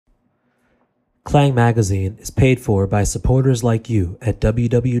Clang Magazine is paid for by supporters like you at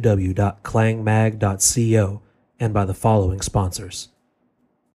www.clangmag.co and by the following sponsors.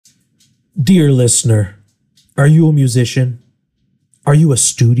 Dear listener, are you a musician? Are you a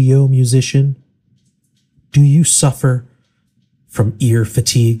studio musician? Do you suffer from ear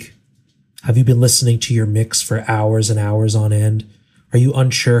fatigue? Have you been listening to your mix for hours and hours on end? Are you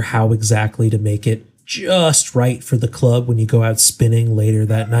unsure how exactly to make it just right for the club when you go out spinning later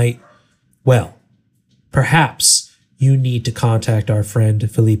that night? Well, perhaps you need to contact our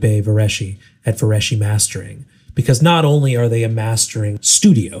friend Felipe Vareschi at Vareschi Mastering, because not only are they a mastering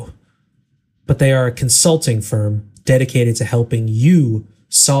studio, but they are a consulting firm dedicated to helping you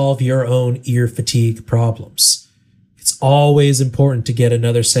solve your own ear fatigue problems. It's always important to get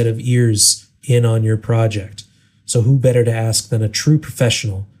another set of ears in on your project, so who better to ask than a true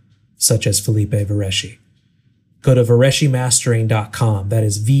professional such as Felipe Vareschi? Go to VareschiMastering.com. That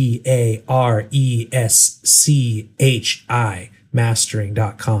is VARESCHI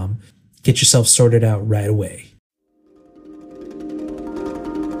Mastering.com. Get yourself sorted out right away.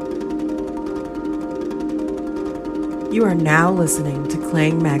 You are now listening to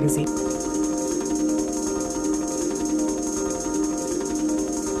Clang Magazine.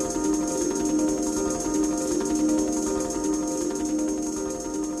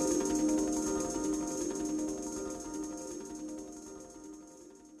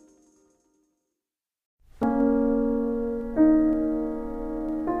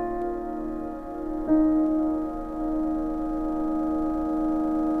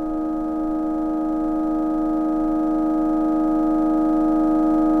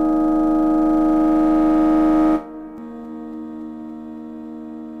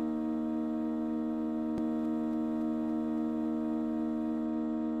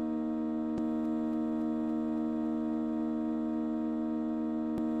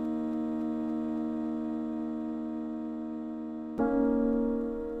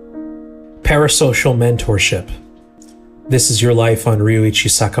 Parasocial Mentorship. This is your life on Ryuichi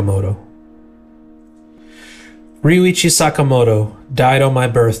Sakamoto. Ryuichi Sakamoto died on my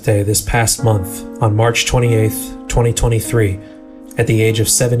birthday this past month on March 28th, 2023, at the age of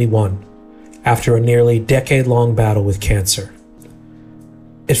 71, after a nearly decade-long battle with cancer.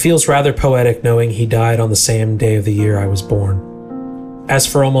 It feels rather poetic knowing he died on the same day of the year I was born. As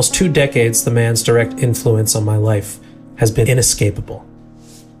for almost 2 decades, the man's direct influence on my life has been inescapable.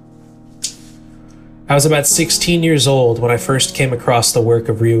 I was about 16 years old when I first came across the work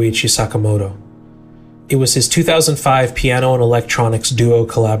of Ryuichi Sakamoto. It was his 2005 piano and electronics duo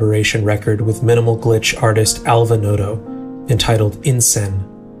collaboration record with minimal glitch artist Alva Noto, entitled Insen.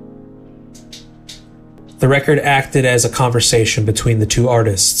 The record acted as a conversation between the two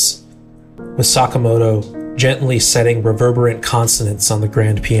artists, with Sakamoto gently setting reverberant consonants on the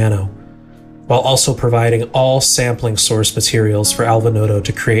grand piano, while also providing all sampling source materials for Alva Noto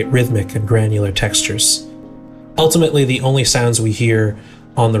to create rhythmic and granular textures. Ultimately, the only sounds we hear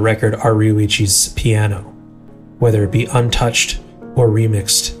on the record are Ryuichi's piano, whether it be untouched or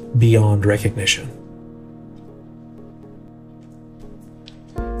remixed beyond recognition.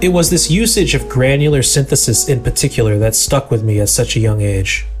 It was this usage of granular synthesis in particular that stuck with me at such a young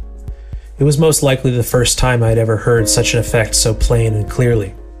age. It was most likely the first time I'd ever heard such an effect so plain and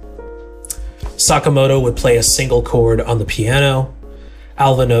clearly. Sakamoto would play a single chord on the piano.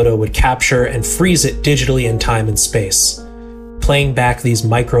 Alva Noto would capture and freeze it digitally in time and space, playing back these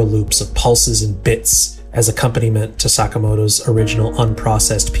micro loops of pulses and bits as accompaniment to Sakamoto's original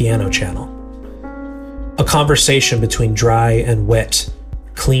unprocessed piano channel. A conversation between dry and wet,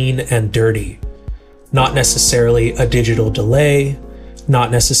 clean and dirty, not necessarily a digital delay,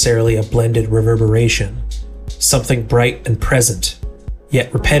 not necessarily a blended reverberation, something bright and present,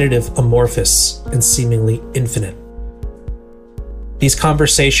 yet repetitive, amorphous, and seemingly infinite. These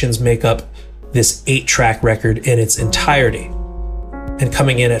conversations make up this 8-track record in its entirety, and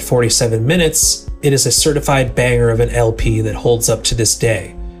coming in at 47 minutes, it is a certified banger of an LP that holds up to this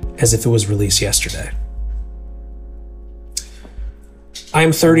day, as if it was released yesterday. I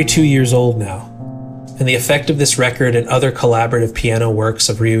am 32 years old now, and the effect of this record and other collaborative piano works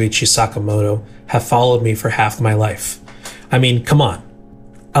of Ryuichi Sakamoto have followed me for half my life. I mean, come on.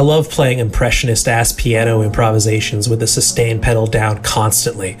 I love playing impressionist-ass piano improvisations with the sustain pedal down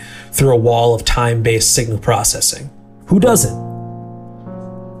constantly through a wall of time-based signal processing. Who doesn't?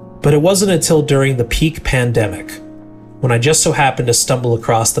 But it wasn't until during the peak pandemic, when I just so happened to stumble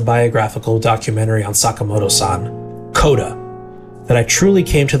across the biographical documentary on Sakamoto-san, Coda, that I truly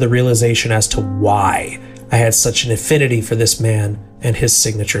came to the realization as to why I had such an affinity for this man and his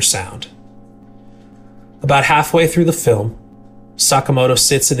signature sound. About halfway through the film, Sakamoto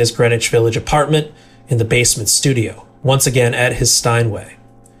sits in his Greenwich Village apartment in the basement studio, once again at his Steinway.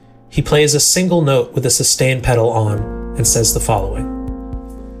 He plays a single note with a sustain pedal on and says the following.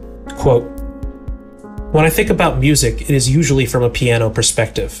 Quote, "When I think about music, it is usually from a piano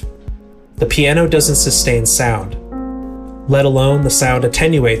perspective. The piano doesn't sustain sound, let alone the sound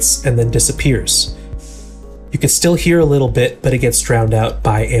attenuates and then disappears. You can still hear a little bit, but it gets drowned out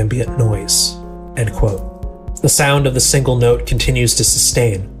by ambient noise." End quote. The sound of the single note continues to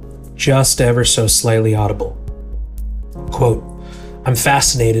sustain, just ever so slightly audible. Quote, "I'm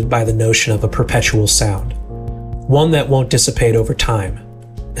fascinated by the notion of a perpetual sound, one that won't dissipate over time,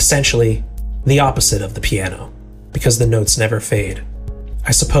 essentially the opposite of the piano, because the notes never fade.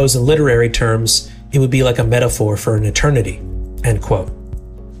 I suppose in literary terms, it would be like a metaphor for an eternity." End quote.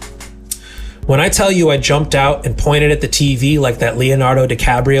 When I tell you I jumped out and pointed at the TV like that Leonardo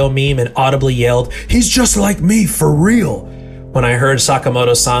DiCaprio meme and audibly yelled, "He's just like me, for real!" when I heard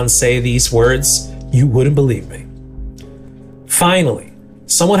Sakamoto-san say these words, you wouldn't believe me. Finally,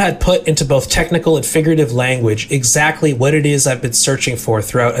 someone had put into both technical and figurative language exactly what it is I've been searching for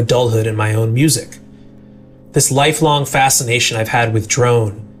throughout adulthood in my own music. This lifelong fascination I've had with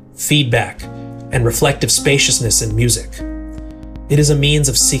drone, feedback, and reflective spaciousness in music. It is a means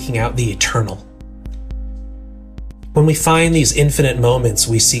of seeking out the eternal. When we find these infinite moments,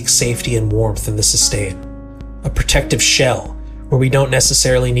 we seek safety and warmth in the sustain, a protective shell where we don't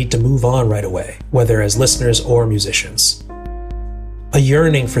necessarily need to move on right away, whether as listeners or musicians. A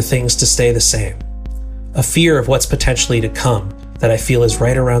yearning for things to stay the same, a fear of what's potentially to come that I feel is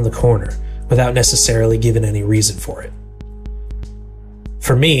right around the corner without necessarily giving any reason for it.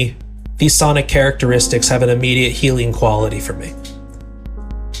 For me, these sonic characteristics have an immediate healing quality for me,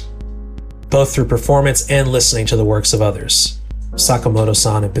 both through performance and listening to the works of others,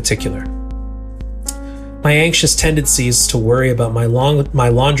 Sakamoto-san in particular. My anxious tendencies to worry about my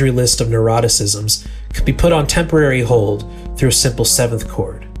laundry list of neuroticisms could be put on temporary hold through a simple seventh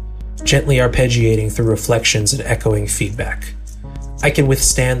chord, gently arpeggiating through reflections and echoing feedback. I can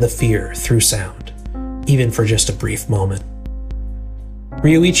withstand the fear through sound, even for just a brief moment.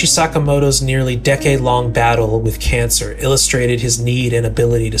 Ryuichi Sakamoto's nearly decade-long battle with cancer illustrated his need and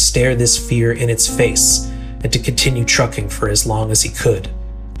ability to stare this fear in its face and to continue trucking for as long as he could,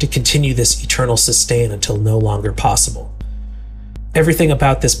 to continue this eternal sustain until no longer possible. Everything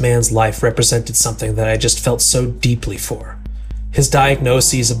about this man's life represented something that I just felt so deeply for. His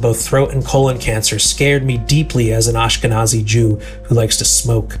diagnoses of both throat and colon cancer scared me deeply as an Ashkenazi Jew who likes to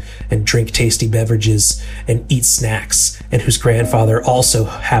smoke and drink tasty beverages and eat snacks, and whose grandfather also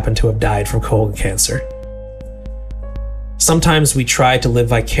happened to have died from colon cancer. Sometimes we try to live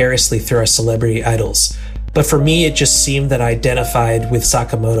vicariously through our celebrity idols, but for me it just seemed that I identified with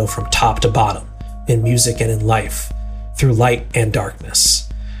Sakamoto from top to bottom, in music and in life, through light and darkness.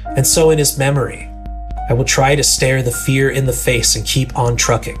 And so in his memory, I will try to stare the fear in the face and keep on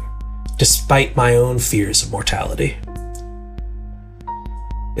trucking, despite my own fears of mortality.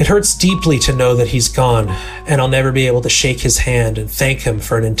 It hurts deeply to know that he's gone, and I'll never be able to shake his hand and thank him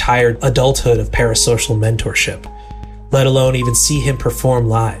for an entire adulthood of parasocial mentorship, let alone even see him perform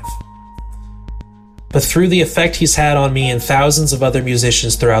live. But through the effect he's had on me and thousands of other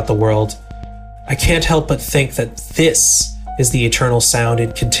musicians throughout the world, I can't help but think that this is the eternal sound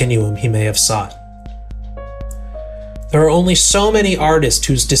and continuum he may have sought. There are only so many artists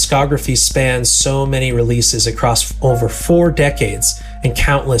whose discography spans so many releases across over 4 decades and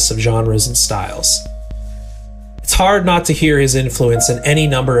countless of genres and styles. It's hard not to hear his influence in any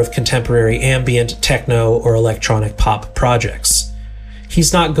number of contemporary ambient, techno, or electronic pop projects.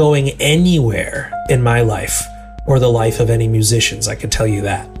 He's not going anywhere in my life or the life of any musicians, I can tell you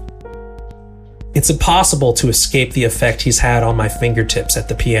that. It's impossible to escape the effect he's had on my fingertips at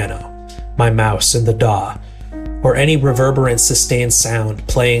the piano, my mouse and the DAW, or any reverberant sustained sound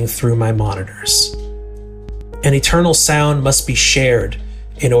playing through my monitors. An eternal sound must be shared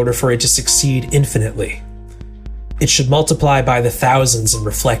in order for it to succeed infinitely. It should multiply by the thousands and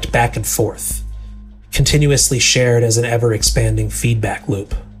reflect back and forth, continuously shared as an ever-expanding feedback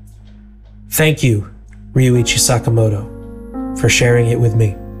loop. Thank you, Ryuichi Sakamoto, for sharing it with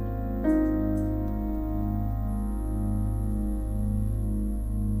me.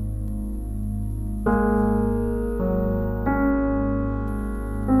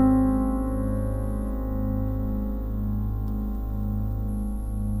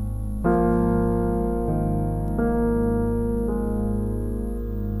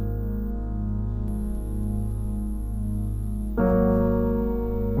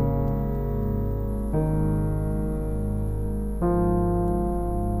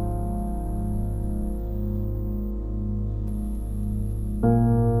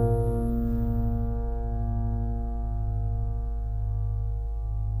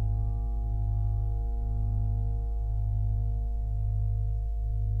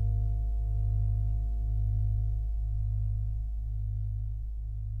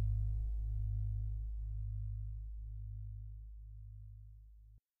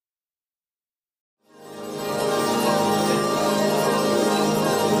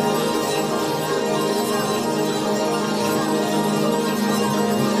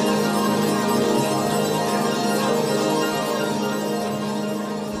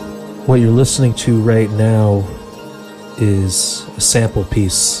 What you're listening to right now is a sample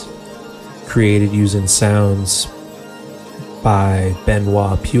piece created using sounds by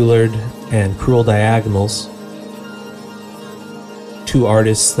Benoit Poulard and Cruel Diagonals, two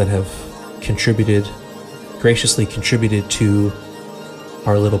artists that have graciously contributed to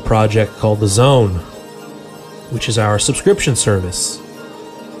our little project called The Zone, which is our subscription service.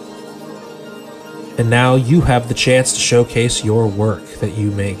 And now you have the chance to showcase your work that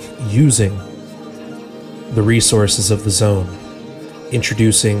you make using the resources of The Zone.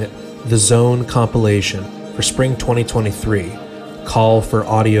 Introducing The Zone compilation for spring 2023, Call for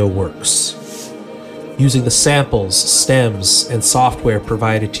Audio Works. Using the samples, stems, and software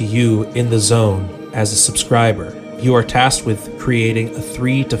provided to you in The Zone as a subscriber, you are tasked with creating a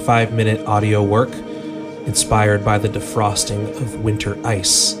 3 to 5 minute audio work inspired by the defrosting of winter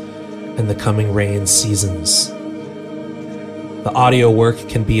ice and the coming rain seasons. The audio work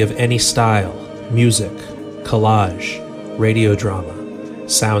can be of any style: music, collage, radio drama,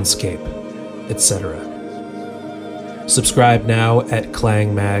 soundscape, etc. Subscribe now at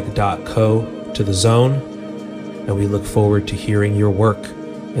clangmag.co to The Zone, and we look forward to hearing your work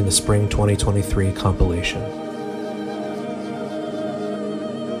in the spring 2023 compilation.